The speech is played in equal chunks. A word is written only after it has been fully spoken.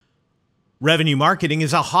Revenue marketing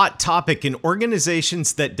is a hot topic in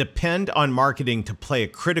organizations that depend on marketing to play a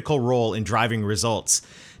critical role in driving results.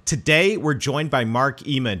 Today, we're joined by Mark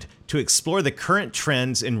Emond to explore the current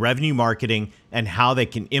trends in revenue marketing and how they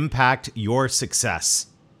can impact your success.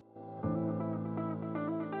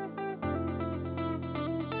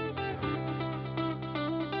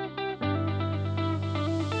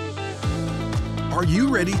 Are you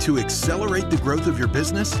ready to accelerate the growth of your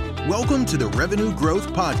business? Welcome to the Revenue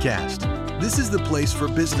Growth Podcast. This is the place for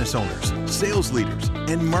business owners, sales leaders,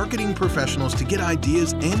 and marketing professionals to get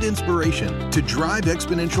ideas and inspiration to drive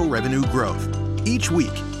exponential revenue growth. Each week,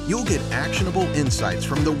 you'll get actionable insights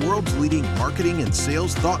from the world's leading marketing and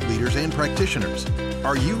sales thought leaders and practitioners.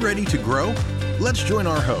 Are you ready to grow? Let's join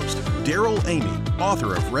our host, Daryl Amy,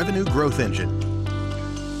 author of Revenue Growth Engine.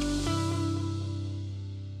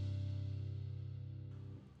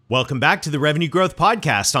 Welcome back to the Revenue Growth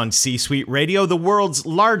Podcast on C-Suite Radio, the world's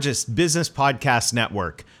largest business podcast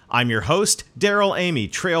network. I'm your host, Daryl Amy,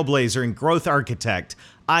 trailblazer and growth architect.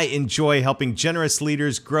 I enjoy helping generous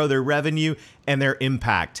leaders grow their revenue and their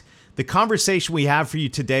impact. The conversation we have for you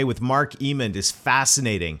today with Mark Emond is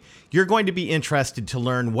fascinating. You're going to be interested to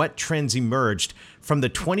learn what trends emerged from the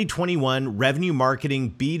 2021 Revenue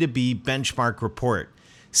Marketing B2B Benchmark Report.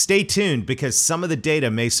 Stay tuned because some of the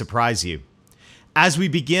data may surprise you. As we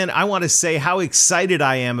begin, I want to say how excited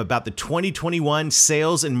I am about the 2021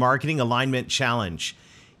 Sales and Marketing Alignment Challenge.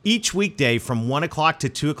 Each weekday from 1 o'clock to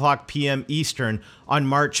 2 o'clock p.m. Eastern on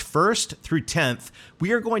March 1st through 10th,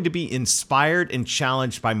 we are going to be inspired and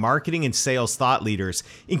challenged by marketing and sales thought leaders,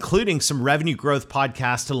 including some Revenue Growth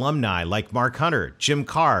Podcast alumni like Mark Hunter, Jim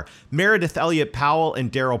Carr, Meredith Elliott Powell,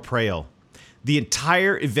 and Daryl Praill. The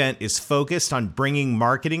entire event is focused on bringing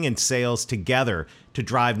marketing and sales together to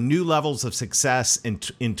drive new levels of success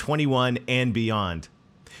in 21 and beyond.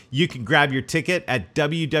 You can grab your ticket at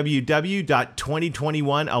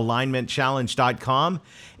www.2021alignmentchallenge.com.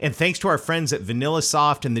 And thanks to our friends at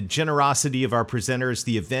VanillaSoft and the generosity of our presenters,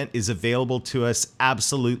 the event is available to us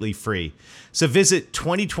absolutely free. So visit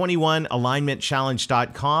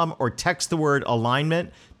 2021alignmentchallenge.com or text the word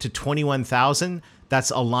alignment to 21,000.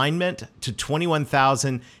 That's alignment to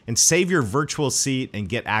 21,000 and save your virtual seat and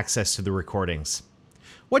get access to the recordings.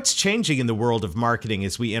 What's changing in the world of marketing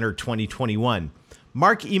as we enter 2021?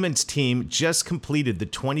 Mark Emond's team just completed the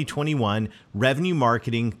 2021 Revenue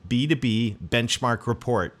Marketing B2B Benchmark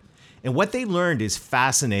Report. And what they learned is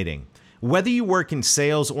fascinating. Whether you work in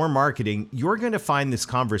sales or marketing, you're going to find this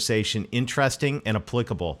conversation interesting and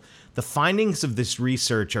applicable. The findings of this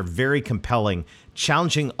research are very compelling,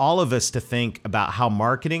 challenging all of us to think about how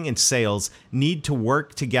marketing and sales need to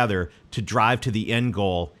work together to drive to the end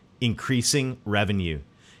goal, increasing revenue.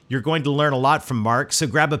 You're going to learn a lot from Mark, so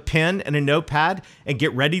grab a pen and a notepad and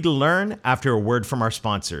get ready to learn after a word from our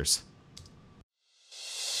sponsors.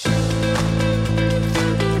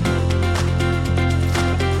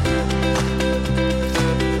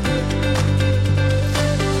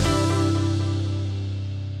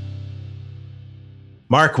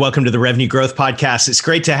 Mark, welcome to the Revenue Growth Podcast. It's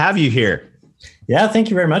great to have you here. Yeah, thank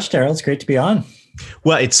you very much, Daryl. It's great to be on.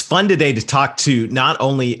 Well, it's fun today to talk to not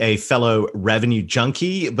only a fellow revenue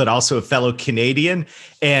junkie, but also a fellow Canadian.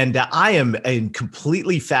 And I am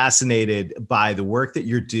completely fascinated by the work that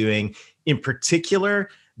you're doing, in particular,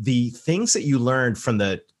 the things that you learned from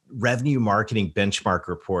the Revenue Marketing Benchmark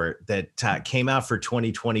Report that came out for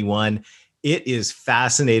 2021. It is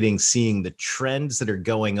fascinating seeing the trends that are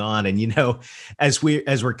going on. And, you know, as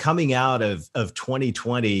we're coming out of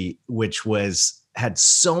 2020, which had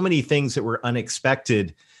so many things that were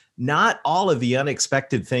unexpected, not all of the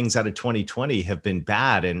unexpected things out of 2020 have been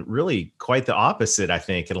bad, and really quite the opposite, I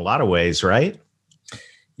think, in a lot of ways, right?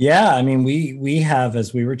 Yeah, I mean, we have,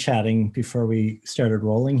 as we were chatting before we started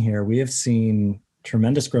rolling here, we have seen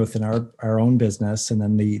tremendous growth in our own business, and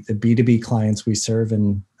then the B2B clients we serve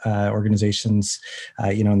in organizations,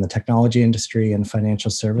 in the technology industry and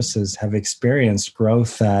financial services have experienced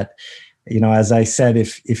growth that, as I said,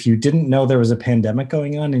 if you didn't know there was a pandemic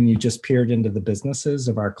going on and you just peered into the businesses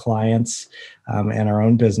of our clients and our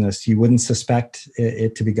own business, you wouldn't suspect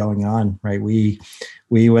it to be going on, right? We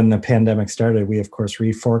when the pandemic started, we of course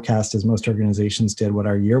reforecast, as most organizations did, what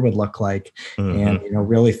our year would look like, and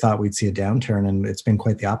really thought we'd see a downturn, and it's been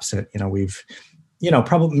quite the opposite. We've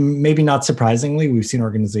probably, maybe not surprisingly, we've seen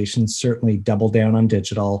organizations certainly double down on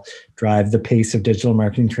digital, drive the pace of digital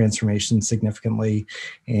marketing transformation significantly,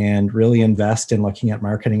 and really invest in looking at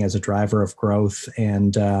marketing as a driver of growth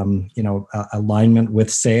and, alignment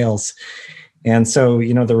with sales. And so,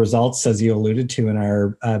 the results, as you alluded to in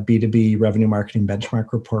our B2B Revenue Marketing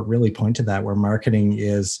Benchmark Report, really point to that, where marketing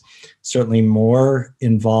is certainly more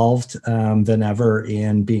involved than ever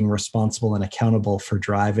in being responsible and accountable for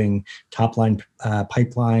driving top line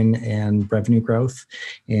pipeline and revenue growth,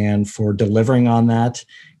 and for delivering on that,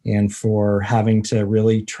 and for having to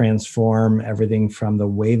really transform everything from the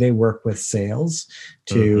way they work with sales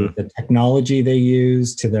to the technology they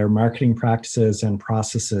use to their marketing practices and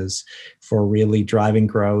processes for really driving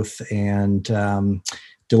growth and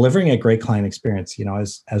delivering a great client experience.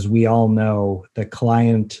 As we all know, the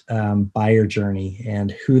client buyer journey and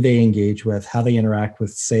who they engage with, how they interact with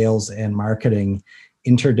sales and marketing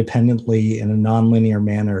interdependently in a nonlinear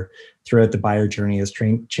manner throughout the buyer journey has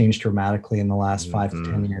changed dramatically in the last 5 to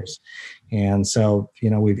 10 years. And so,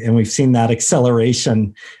 we've seen that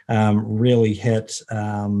acceleration really hit,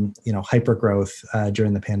 hyper growth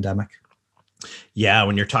during the pandemic. Yeah,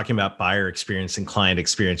 when you're talking about buyer experience and client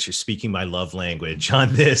experience, you're speaking my love language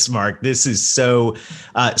on this, Mark. This is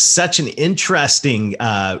such an interesting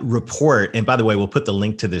report. And by the way, we'll put the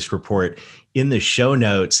link to this report in the show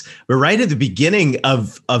notes. But right at the beginning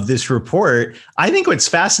of this report, I think what's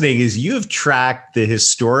fascinating is you have tracked the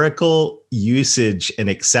historical usage and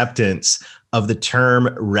acceptance of the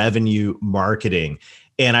term revenue marketing.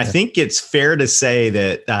 And I think it's fair to say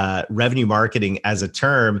that revenue marketing as a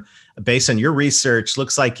term, based on your research,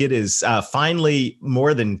 looks like it is finally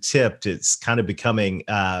more than tipped. It's kind of becoming,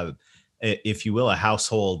 if you will, a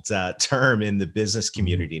household term in the business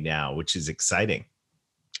community now, which is exciting.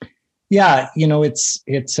 Yeah, it's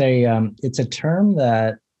a term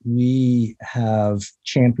that we have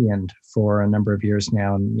championed for a number of years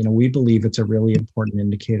now, and we believe it's a really important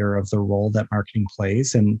indicator of the role that marketing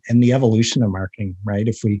plays and the evolution of marketing. Right?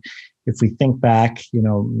 If we think back,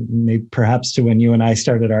 maybe perhaps to when you and I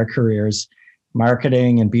started our careers,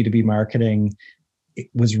 marketing and B2B marketing, it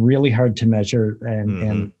was really hard to measure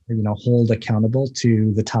and hold accountable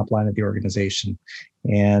to the top line of the organization,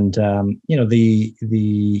 and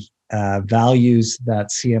the values that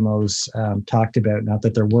CMOs talked about, not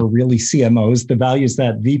that there were really CMOs, the values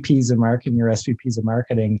that VPs of marketing or SVPs of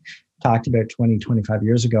marketing talked about 20, 25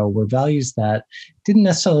 years ago were values that didn't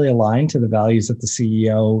necessarily align to the values that the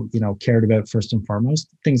CEO, cared about first and foremost,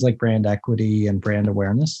 things like brand equity and brand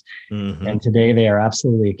awareness. And today they are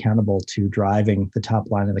absolutely accountable to driving the top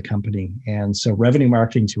line of the company. And so revenue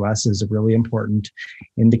marketing to us is a really important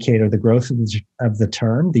indicator. The growth of the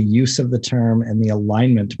term, the use of the term, and the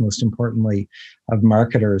alignment, most importantly, of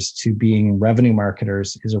marketers to being revenue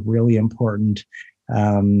marketers is a really important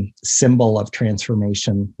symbol of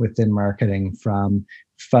transformation within marketing from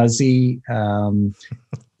fuzzy,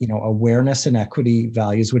 awareness and equity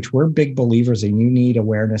values, which we're big believers in. You need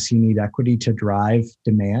awareness, you need equity to drive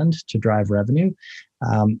demand, to drive revenue.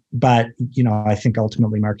 But I think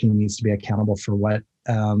ultimately marketing needs to be accountable for what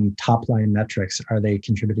top line metrics are they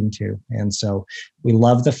contributing to. And so we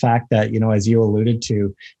love the fact that, as you alluded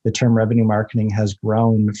to, the term revenue marketing has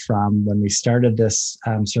grown from when we started this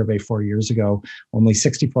survey 4 years ago, only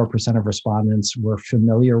 64% of respondents were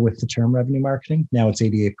familiar with the term revenue marketing. Now it's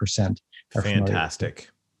 88%. Fantastic.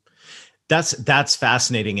 That's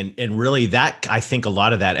fascinating. And really that, I think a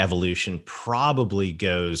lot of that evolution probably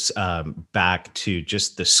goes back to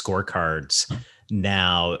just the scorecards.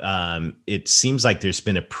 Now, it seems like there's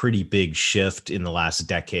been a pretty big shift in the last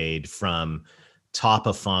decade from top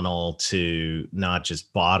of funnel to not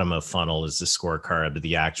just bottom of funnel as the scorecard, but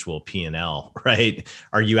the actual P&L, right?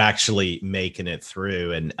 Are you actually making it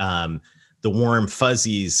through? And the warm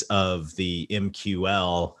fuzzies of the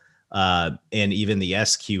MQL and even the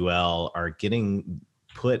SQL are getting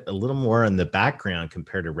put a little more in the background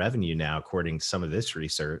compared to revenue now, according to some of this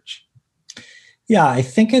research. Yeah, I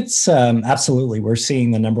think it's absolutely. We're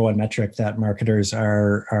seeing the number one metric that marketers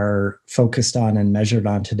are focused on and measured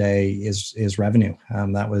on today is revenue.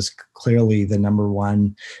 That was clearly the number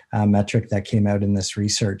one metric that came out in this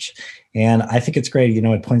research. And I think it's great.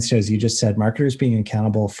 It points to, as you just said, marketers being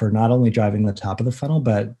accountable for not only driving the top of the funnel,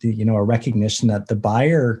 but a recognition that the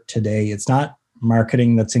buyer today, it's not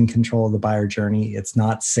marketing that's in control of the buyer journey. It's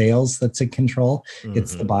not sales that's in control.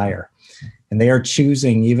 It's the buyer. And they are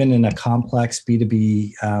choosing, even in a complex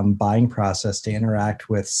B2B buying process, to interact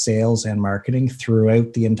with sales and marketing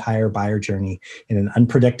throughout the entire buyer journey in an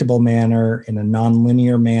unpredictable manner, in a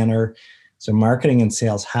nonlinear manner. So marketing and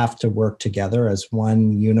sales have to work together as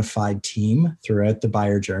one unified team throughout the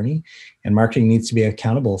buyer journey. And marketing needs to be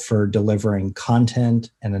accountable for delivering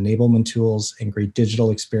content and enablement tools and great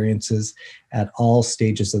digital experiences at all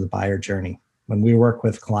stages of the buyer journey. When we work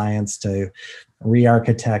with clients to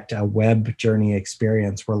re-architect a web journey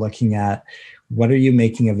experience, we're looking at what are you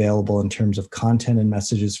making available in terms of content and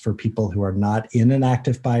messages for people who are not in an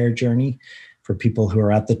active buyer journey, for people who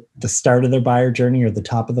are at the start of their buyer journey, or the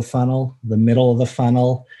top of the funnel, the middle of the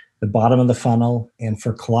funnel, the bottom of the funnel, and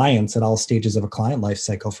for clients at all stages of a client life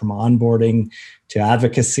cycle, from onboarding to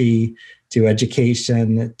advocacy to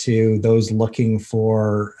education to those looking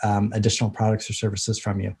for additional products or services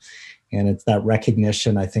from you. And it's that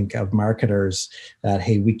recognition, I think, of marketers that,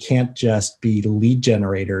 hey, we can't just be lead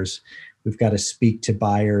generators. We've got to speak to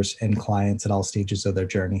buyers and clients at all stages of their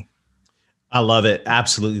journey. I love it.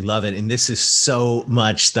 Absolutely love it. And this is so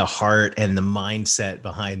much the heart and the mindset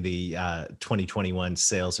behind the 2021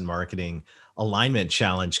 Sales and Marketing Alignment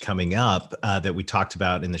Challenge coming up that we talked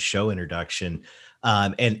about in the show introduction.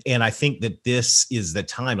 And I think that this is the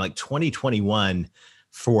time, like 2021,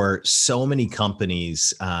 for so many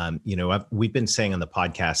companies. We've been saying on the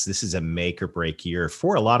podcast, this is a make or break year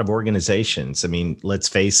for a lot of organizations. I mean, let's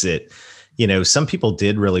face it, some people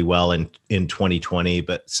did really well in 2020,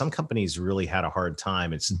 but some companies really had a hard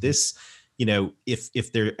time. It's this,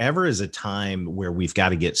 if there ever is a time where we've got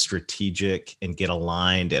to get strategic and get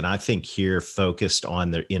aligned, and I think here focused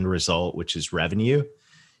on the end result, which is revenue,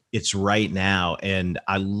 it's right now. And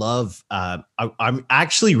I love, I'm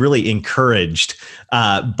actually really encouraged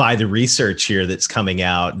by the research here that's coming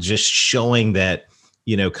out, just showing that,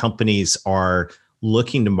 companies are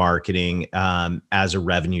looking to marketing as a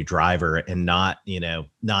revenue driver, and not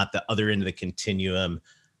the other end of the continuum,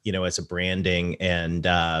 as a branding and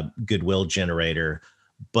goodwill generator,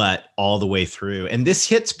 but all the way through. And this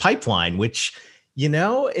hits pipeline, which,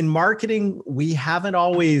 in marketing, we haven't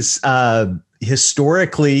always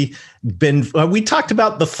historically been, we talked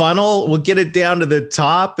about the funnel. We'll get it down to the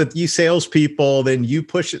top with you salespeople, then you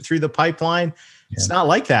push it through the pipeline. Yeah. It's not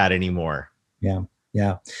like that anymore. Yeah.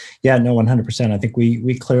 No, 100%. I think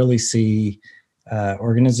we clearly see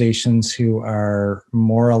organizations who are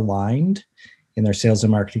more aligned in their sales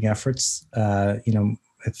and marketing efforts,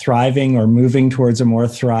 thriving or moving towards a more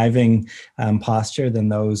thriving posture than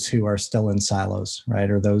those who are still in silos,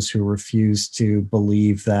 right? Or those who refuse to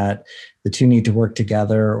believe that the two need to work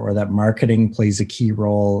together, or that marketing plays a key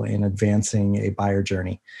role in advancing a buyer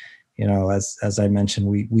journey. As I mentioned,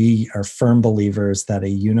 we are firm believers that a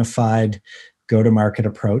unified go-to-market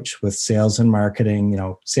approach with sales and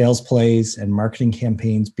marketing, sales plays and marketing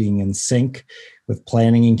campaigns being in sync, with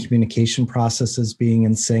planning and communication processes being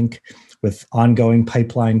in sync, with ongoing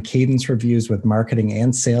pipeline cadence reviews, with marketing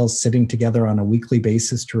and sales sitting together on a weekly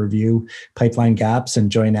basis to review pipeline gaps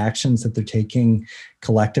and joint actions that they're taking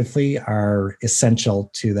collectively, are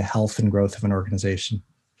essential to the health and growth of an organization.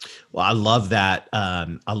 Well, I love that.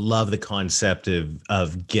 I love the concept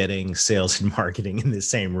of getting sales and marketing in the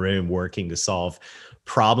same room, working to solve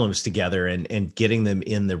problems together, and getting them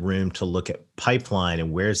in the room to look at pipeline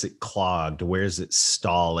and where's it clogged, where's it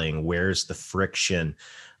stalling, where's the friction.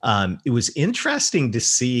 It was interesting to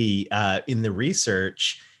see in the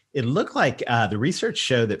research, it looked like the research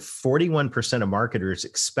showed that 41% of marketers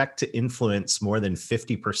expect to influence more than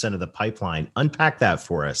 50% of the pipeline. Unpack that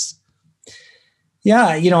for us. Yeah,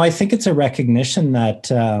 I think it's a recognition that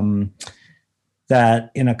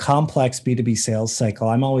that in a complex B2B sales cycle,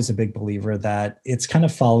 I'm always a big believer that it's kind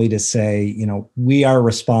of folly to say, we are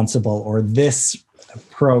responsible, or this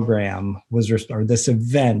program was, or this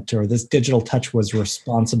event, or this digital touch was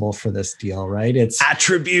responsible for this deal, right? It's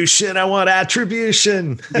attribution. I want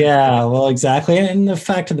attribution. Yeah, well, exactly. And the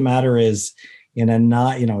fact of the matter is, in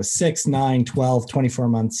a 6, 9, 12,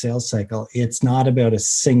 24-month sales cycle, it's not about a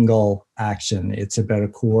single action. It's about a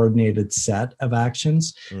coordinated set of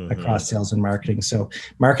actions across sales and marketing. So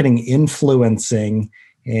marketing influencing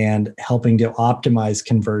and helping to optimize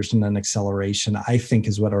conversion and acceleration, I think,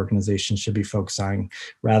 is what organizations should be focusing,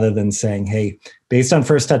 rather than saying, hey, based on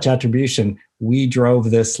first touch attribution, we drove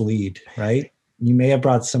this lead, right? You may have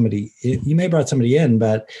brought somebody in,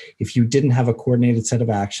 but if you didn't have a coordinated set of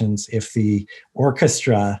actions, if the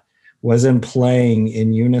orchestra wasn't playing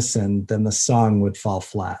in unison, then the song would fall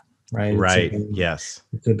flat, right? Right. It's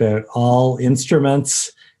about all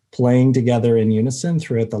instruments playing together in unison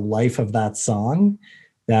throughout the life of that song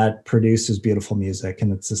that produces beautiful music.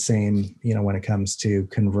 And it's the same, when it comes to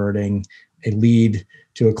converting a lead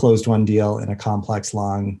to a closed won deal in a complex,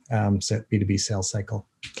 long B2B sales cycle.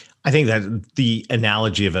 I think that the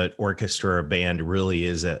analogy of an orchestra or a band really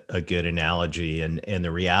is a good analogy. And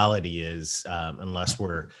the reality is, unless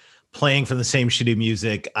we're playing from the same sheet of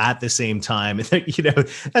music at the same time,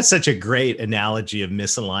 that's such a great analogy of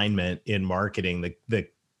misalignment in marketing. The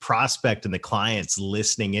prospect and the clients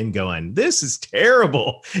listening in going, this is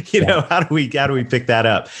terrible. How do we pick that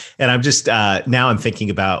up? And I'm just, now I'm thinking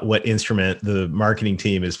about what instrument the marketing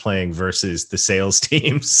team is playing versus the sales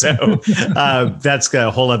team. So that's a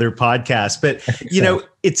whole other podcast. But,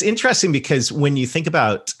 it's interesting because when you think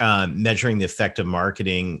about measuring the effect of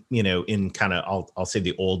marketing, in kind of, I'll say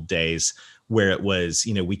the old days where it was,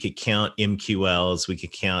 we could count MQLs, we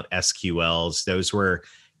could count SQLs. Those were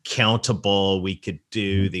countable. We could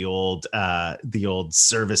do the old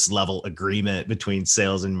service level agreement between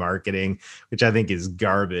sales and marketing, which I think is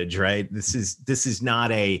garbage, right? This is not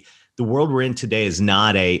the world we're in today is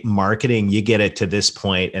not a marketing. You get it to this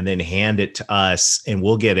point and then hand it to us and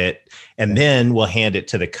we'll get it. And then we'll hand it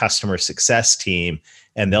to the customer success team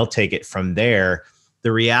and they'll take it from there.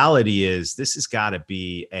 The reality is this has got to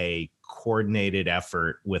be a coordinated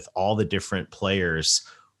effort with all the different players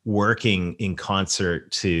working in concert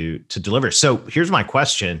to deliver. So here's my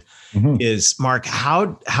question is, Mark,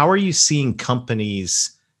 how are you seeing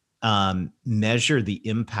companies measure the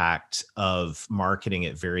impact of marketing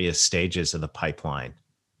at various stages of the pipeline?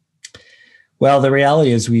 Well, the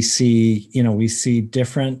reality is we see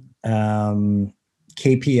different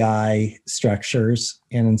KPI structures,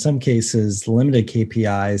 and in some cases, limited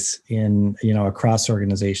KPIs in across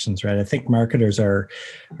organizations. Right? I think marketers are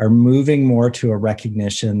moving more to a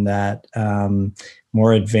recognition that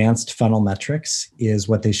more advanced funnel metrics is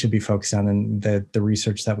what they should be focused on, and the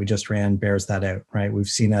research that we just ran bears that out. Right? We've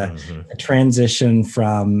seen a transition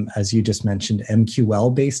from, as you just mentioned,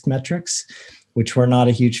 MQL based metrics, which we're not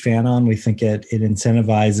a huge fan on. We think it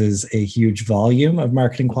incentivizes a huge volume of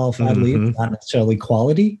marketing qualified leads, not necessarily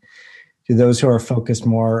quality, to those who are focused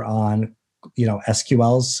more on,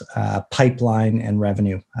 SQLs, pipeline and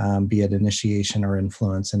revenue, be it initiation or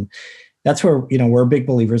influence. And that's where, we're big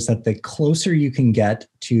believers that the closer you can get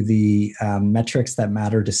to the metrics that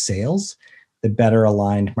matter to sales, the better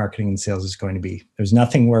aligned marketing and sales is going to be. There's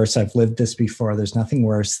nothing worse. I've lived this before. There's nothing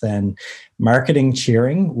worse than marketing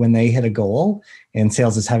cheering when they hit a goal and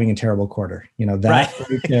sales is having a terrible quarter. That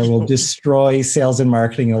right there will destroy sales and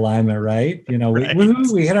marketing alignment, right?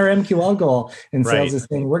 We hit our MQL goal and sales is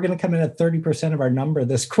saying, we're going to come in at 30% of our number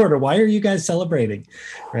this quarter. Why are you guys celebrating?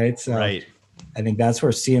 Right. So I think that's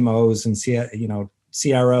where CMOs and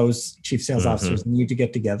CROs, chief sales officers, need to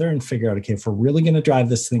get together and figure out, okay, if we're really going to drive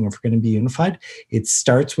this thing, if we're going to be unified, it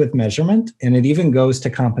starts with measurement and it even goes to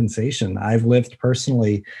compensation. I've lived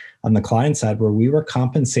personally on the client side where we were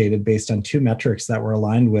compensated based on two metrics that were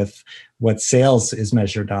aligned with what sales is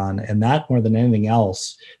measured on. And that, more than anything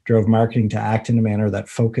else, drove marketing to act in a manner that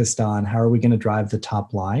focused on how are we going to drive the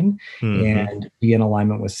top line and be in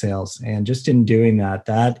alignment with sales. And just in doing that,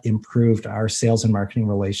 that improved our sales and marketing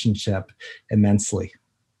relationship immensely.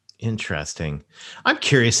 Interesting. I'm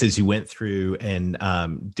curious, as you went through and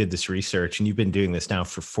did this research, and you've been doing this now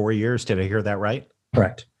for 4 years. Did I hear that right?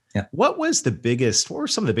 Correct. Yeah. What were some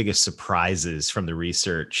of the biggest surprises from the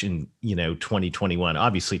research in, 2021?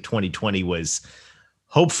 Obviously 2020 was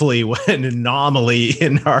hopefully an anomaly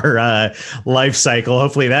in our life cycle.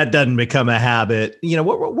 Hopefully that doesn't become a habit.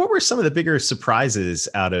 What were some of the bigger surprises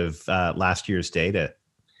out of last year's data?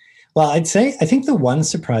 Well, I think the one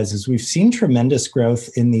surprise is we've seen tremendous growth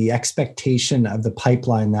in the expectation of the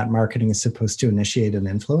pipeline that marketing is supposed to initiate and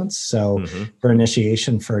influence. So for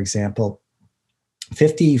initiation, for example,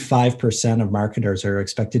 55% of marketers are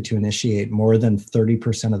expected to initiate more than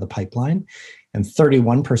 30% of the pipeline, and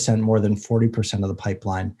 31% more than 40% of the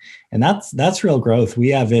pipeline. And that's real growth. We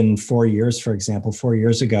have in 4 years, for example, 4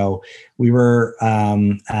 years ago, we were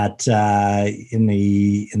in the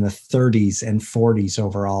 30s and 40s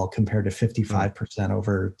overall compared to 55%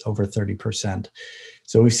 over 30%.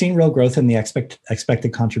 So we've seen real growth in the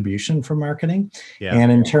expected contribution from marketing. Yeah.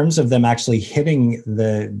 And in terms of them actually hitting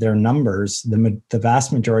their numbers, the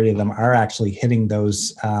vast majority of them are actually hitting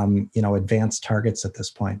those advanced targets at this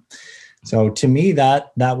point. So to me,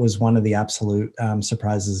 that was one of the absolute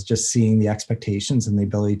surprises, just seeing the expectations and the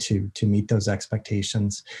ability to meet those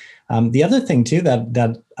expectations. The other thing too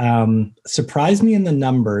that surprised me in the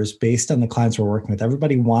numbers based on the clients we're working with,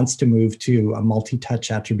 everybody wants to move to a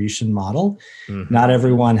multi-touch attribution model. Not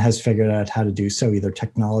everyone has figured out how to do so, either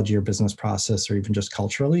technology or business process or even just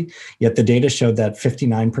culturally. Yet the data showed that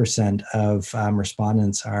 59% of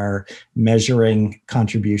respondents are measuring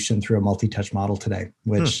contribution through a multi-touch model today,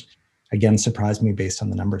 which again surprised me based on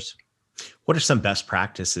the numbers. What are some best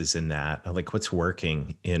practices in that? Like what's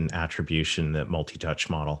working in attribution, that multi-touch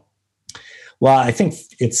model? Well, I think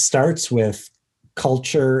it starts with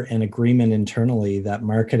culture and agreement internally that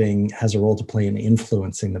marketing has a role to play in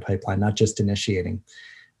influencing the pipeline, not just initiating,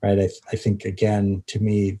 right? I think, again, to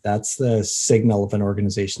me, that's the signal of an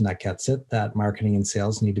organization that gets it, that marketing and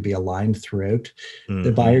sales need to be aligned throughout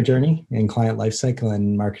the buyer journey and client lifecycle.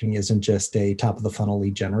 And marketing isn't just a top of the funnel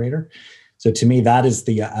lead generator. So to me, that is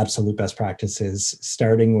the absolute best practice, is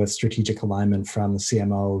starting with strategic alignment from the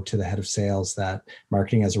CMO to the head of sales, that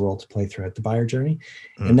marketing has a role to play throughout the buyer journey.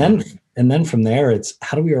 Mm-hmm. And then from there, it's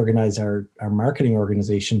how do we organize our marketing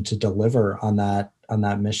organization to deliver on that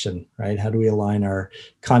mission, right? How do we align our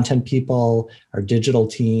content people, our digital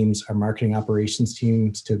teams, our marketing operations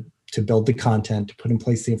teams to build the content, to put in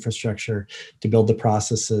place the infrastructure, to build the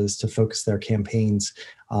processes, to focus their campaigns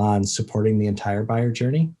on supporting the entire buyer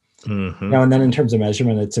journey. Mm-hmm. Now, and then in terms of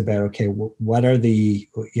measurement, it's about, okay, what are the,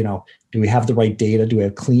 do we have the right data? Do we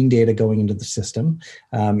have clean data going into the system,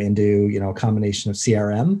 into, a combination of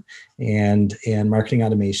CRM and marketing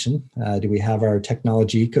automation? Do we have our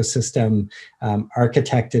technology ecosystem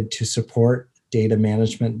architected to support data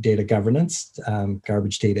management, data governance,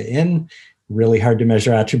 garbage data in, really hard to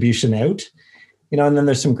measure attribution out? And then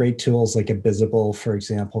there's some great tools like Visible, for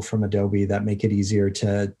example, from Adobe, that make it easier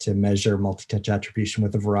to measure multi-touch attribution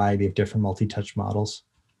with a variety of different multi-touch models.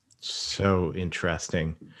 So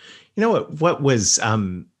interesting. What was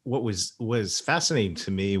fascinating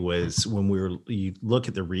to me was when you look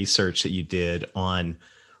at the research that you did on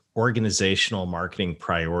organizational marketing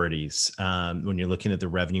priorities, when you're looking at the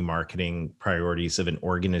revenue marketing priorities of an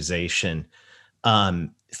organization.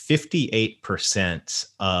 58%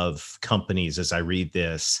 of companies, as I read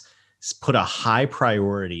this, put a high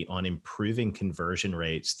priority on improving conversion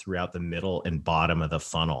rates throughout the middle and bottom of the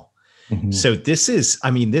funnel. Mm-hmm. So this is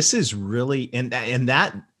really, and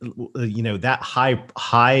that, that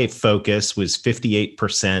high focus was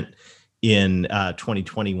 58% in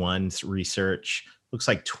 2021's research. Looks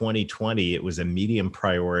like 2020, it was a medium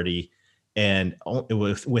priority, and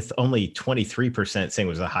with only 23% saying it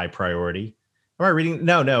was a high priority. Am I reading?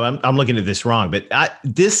 No, I'm looking at this wrong. But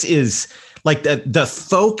this is like the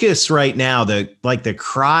focus right now. The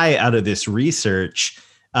cry out of this research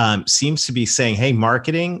seems to be saying, "Hey,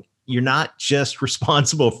 marketing, you're not just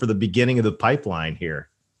responsible for the beginning of the pipeline here."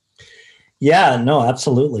 Yeah, no,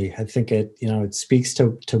 absolutely. I think it speaks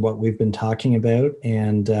to what we've been talking about,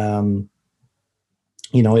 and I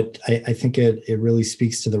think it really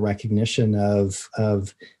speaks to the recognition of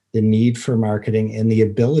the need for marketing and the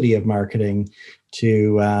ability of marketing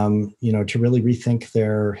to really rethink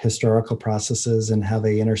their historical processes and how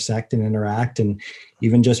they intersect and interact, and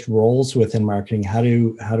even just roles within marketing. How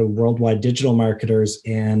do worldwide digital marketers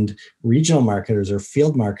and regional marketers or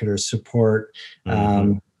field marketers support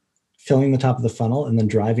filling the top of the funnel and then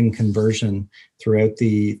driving conversion throughout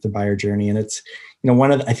the buyer journey? And it's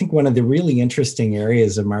one of the really interesting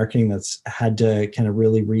areas of marketing that's had to kind of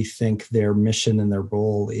really rethink their mission and their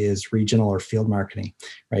role is regional or field marketing,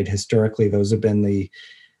 right? Historically, those have been the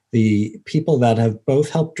people that have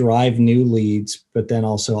both helped drive new leads, but then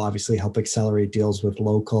also obviously help accelerate deals with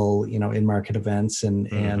local, in-market events and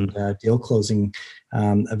deal closing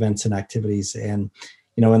events and activities. And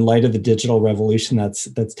in light of the digital revolution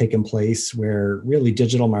that's taken place, where really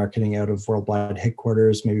digital marketing out of worldwide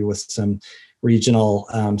headquarters, maybe with some regional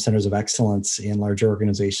centers of excellence in larger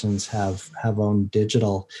organizations have owned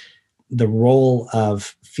digital, the role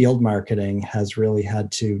of field marketing has really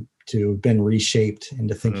had to been reshaped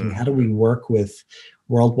into thinking, how do we work with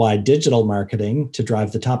worldwide digital marketing to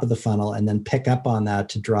drive the top of the funnel and then pick up on that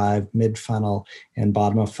to drive mid-funnel and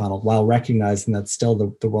bottom of funnel, while recognizing that still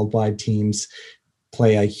the worldwide teams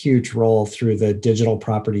play a huge role through the digital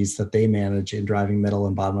properties that they manage in driving middle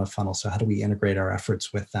and bottom of funnel. So how do we integrate our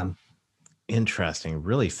efforts with them? Interesting.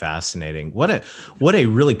 Really fascinating. What a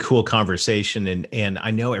really cool conversation. And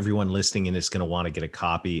I know everyone listening in is going to want to get a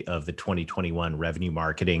copy of the 2021 Revenue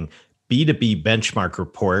Marketing B2B Benchmark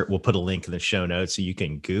Report. We'll put a link in the show notes so you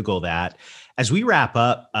can Google that. As we wrap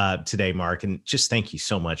up today, Mark, and just thank you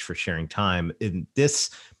so much for sharing time in this.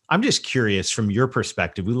 I'm just curious from your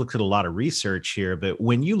perspective. We looked at a lot of research here, but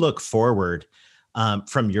when you look forward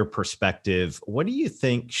from your perspective, what do you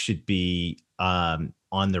think should be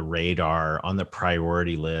on the radar, on the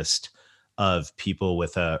priority list of people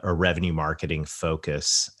with a revenue marketing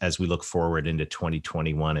focus as we look forward into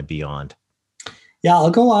 2021 and beyond? Yeah,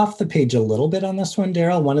 I'll go off the page a little bit on this one,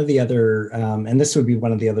 Daryl. One of the other, and this would be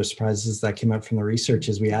one of the other surprises that came out from the research,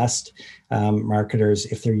 is we asked marketers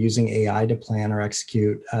if they're using AI to plan or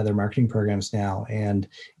execute their marketing programs now, and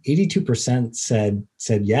 82% said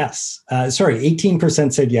yes.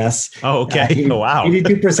 18% said yes. Oh, okay. Wow.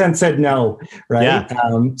 82% said no. Right. Yeah.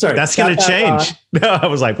 That's going to change. No, I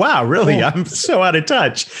was like, wow, really? Yeah. I'm so out of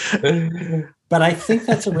touch. But I think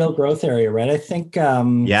that's a real growth area, right? I think.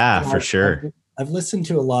 For sure. I've listened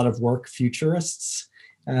to a lot of work futurists,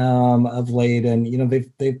 of late, and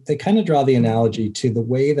they kind of draw the analogy to the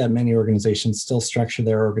way that many organizations still structure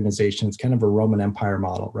their organizations, kind of a Roman Empire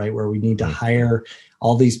model, right, where we need to hire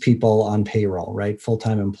all these people on payroll, right,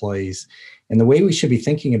 full-time employees. And the way we should be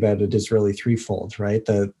thinking about it is really threefold, right?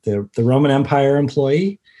 The Roman Empire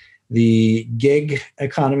employee, the gig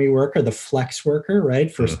economy worker, the flex worker,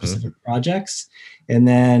 right, for specific projects. And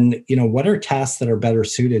then, what are tasks that are better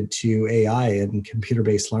suited to AI and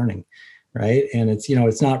computer-based learning, right? And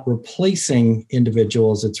it's not replacing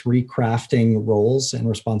individuals, it's recrafting roles and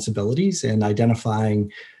responsibilities and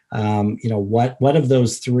identifying, what of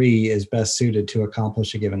those three is best suited to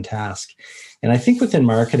accomplish a given task. And I think within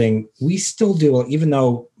marketing, we still do, even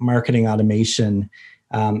though marketing automation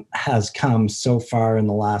has come so far in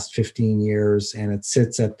the last 15 years and it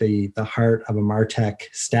sits at the heart of a MarTech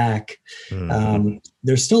stack,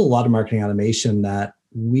 there's still a lot of marketing automation that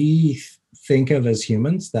we think of as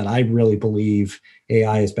humans that I really believe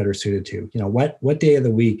AI is better suited to. What day of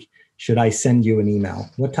the week should I send you an email?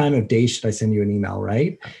 What time of day should I send you an email,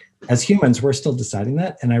 right? As humans, we're still deciding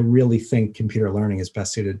that. And I really think computer learning is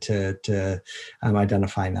best suited to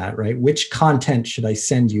identifying that, right? Which content should I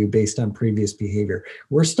send you based on previous behavior?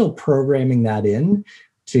 We're still programming that in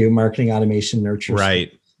to marketing automation nurture.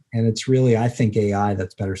 Right. And it's really, I think, AI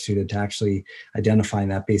that's better suited to actually identifying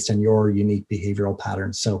that based on your unique behavioral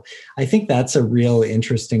patterns. So I think that's a real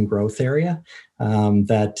interesting growth area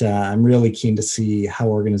that I'm really keen to see how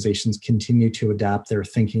organizations continue to adapt their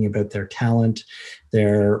thinking about their talent,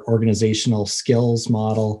 their organizational skills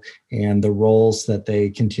model, and the roles that they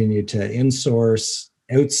continue to insource,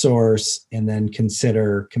 outsource, and then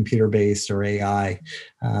consider computer-based or AI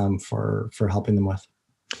for helping them with.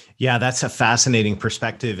 Yeah, that's a fascinating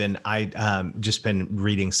perspective. And I just been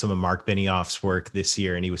reading some of Mark Benioff's work this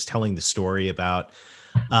year, and he was telling the story about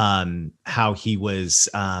how he was,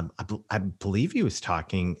 I believe he was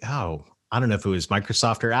talking, I don't know if it was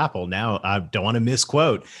Microsoft or Apple. Now I don't want to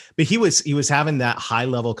misquote, but he was having that high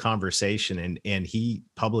level conversation, and he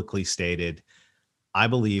publicly stated, I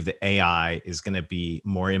believe that AI is going to be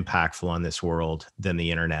more impactful on this world than the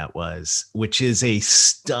internet was, which is a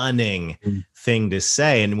stunning thing to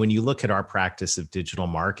say. And when you look at our practice of digital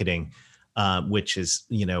marketing, which has,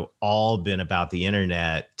 all been about the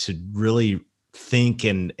internet, to really think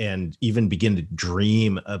and even begin to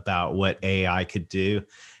dream about what AI could do.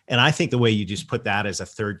 And I think the way you just put that as a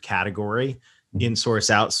third category, insource,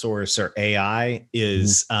 outsource, or AI,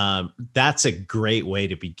 is that's a great way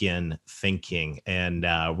to begin thinking. And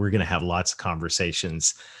we're going to have lots of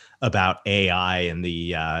conversations about AI in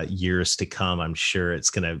the years to come. I'm sure it's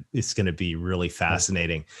going to be really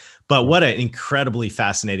fascinating. But what an incredibly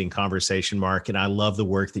fascinating conversation, Mark. And I love the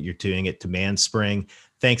work that you're doing at DemandSpring.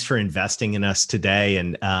 Thanks for investing in us today,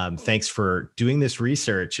 and thanks for doing this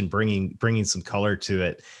research and bringing some color to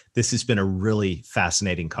it. This has been a really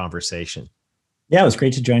fascinating conversation. Yeah, it was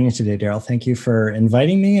great to join you today, Daryl. Thank you for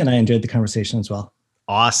inviting me, and I enjoyed the conversation as well.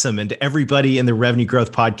 Awesome. And to everybody in the Revenue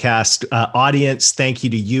Growth Podcast audience, thank you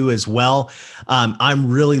to you as well.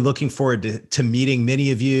 I'm really looking forward to meeting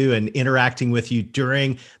many of you and interacting with you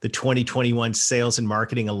during the 2021 Sales and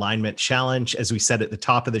Marketing Alignment Challenge. As we said at the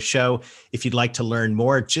top of the show, if you'd like to learn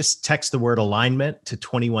more, just text the word alignment to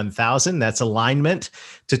 21,000. That's alignment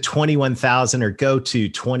to 21,000, or go to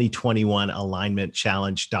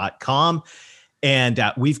 2021alignmentchallenge.com. And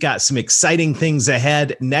we've got some exciting things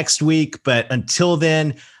ahead next week. But until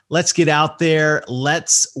then, let's get out there.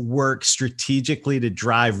 Let's work strategically to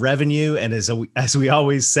drive revenue. And as we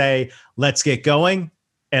always say, let's get going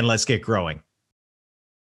and let's get growing.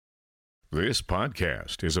 This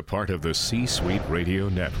podcast is a part of the C-Suite Radio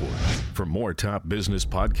Network. For more top business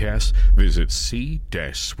podcasts, visit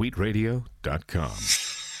c-suiteradio.com.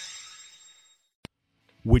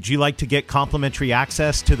 Would you like to get complimentary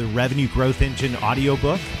access to the Revenue Growth Engine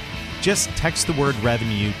audiobook? Just text the word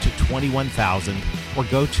revenue to 21,000 or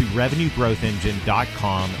go to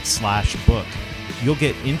revenuegrowthengine.com/book. You'll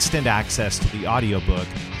get instant access to the audiobook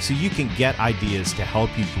so you can get ideas to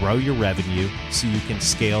help you grow your revenue so you can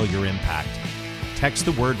scale your impact. Text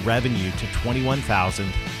the word revenue to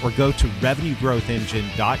 21,000 or go to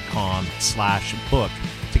revenuegrowthengine.com/book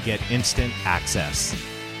to get instant access.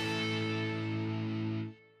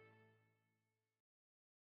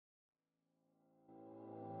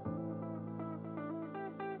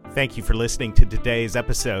 Thank you for listening to today's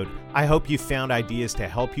episode. I hope you found ideas to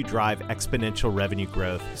help you drive exponential revenue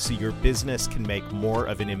growth so your business can make more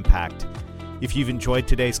of an impact. If you've enjoyed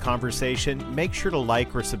today's conversation, make sure to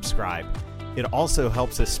like or subscribe. It also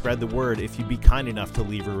helps us spread the word if you'd be kind enough to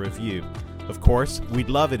leave a review. Of course, we'd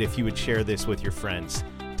love it if you would share this with your friends.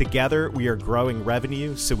 Together, we are growing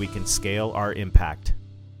revenue so we can scale our impact.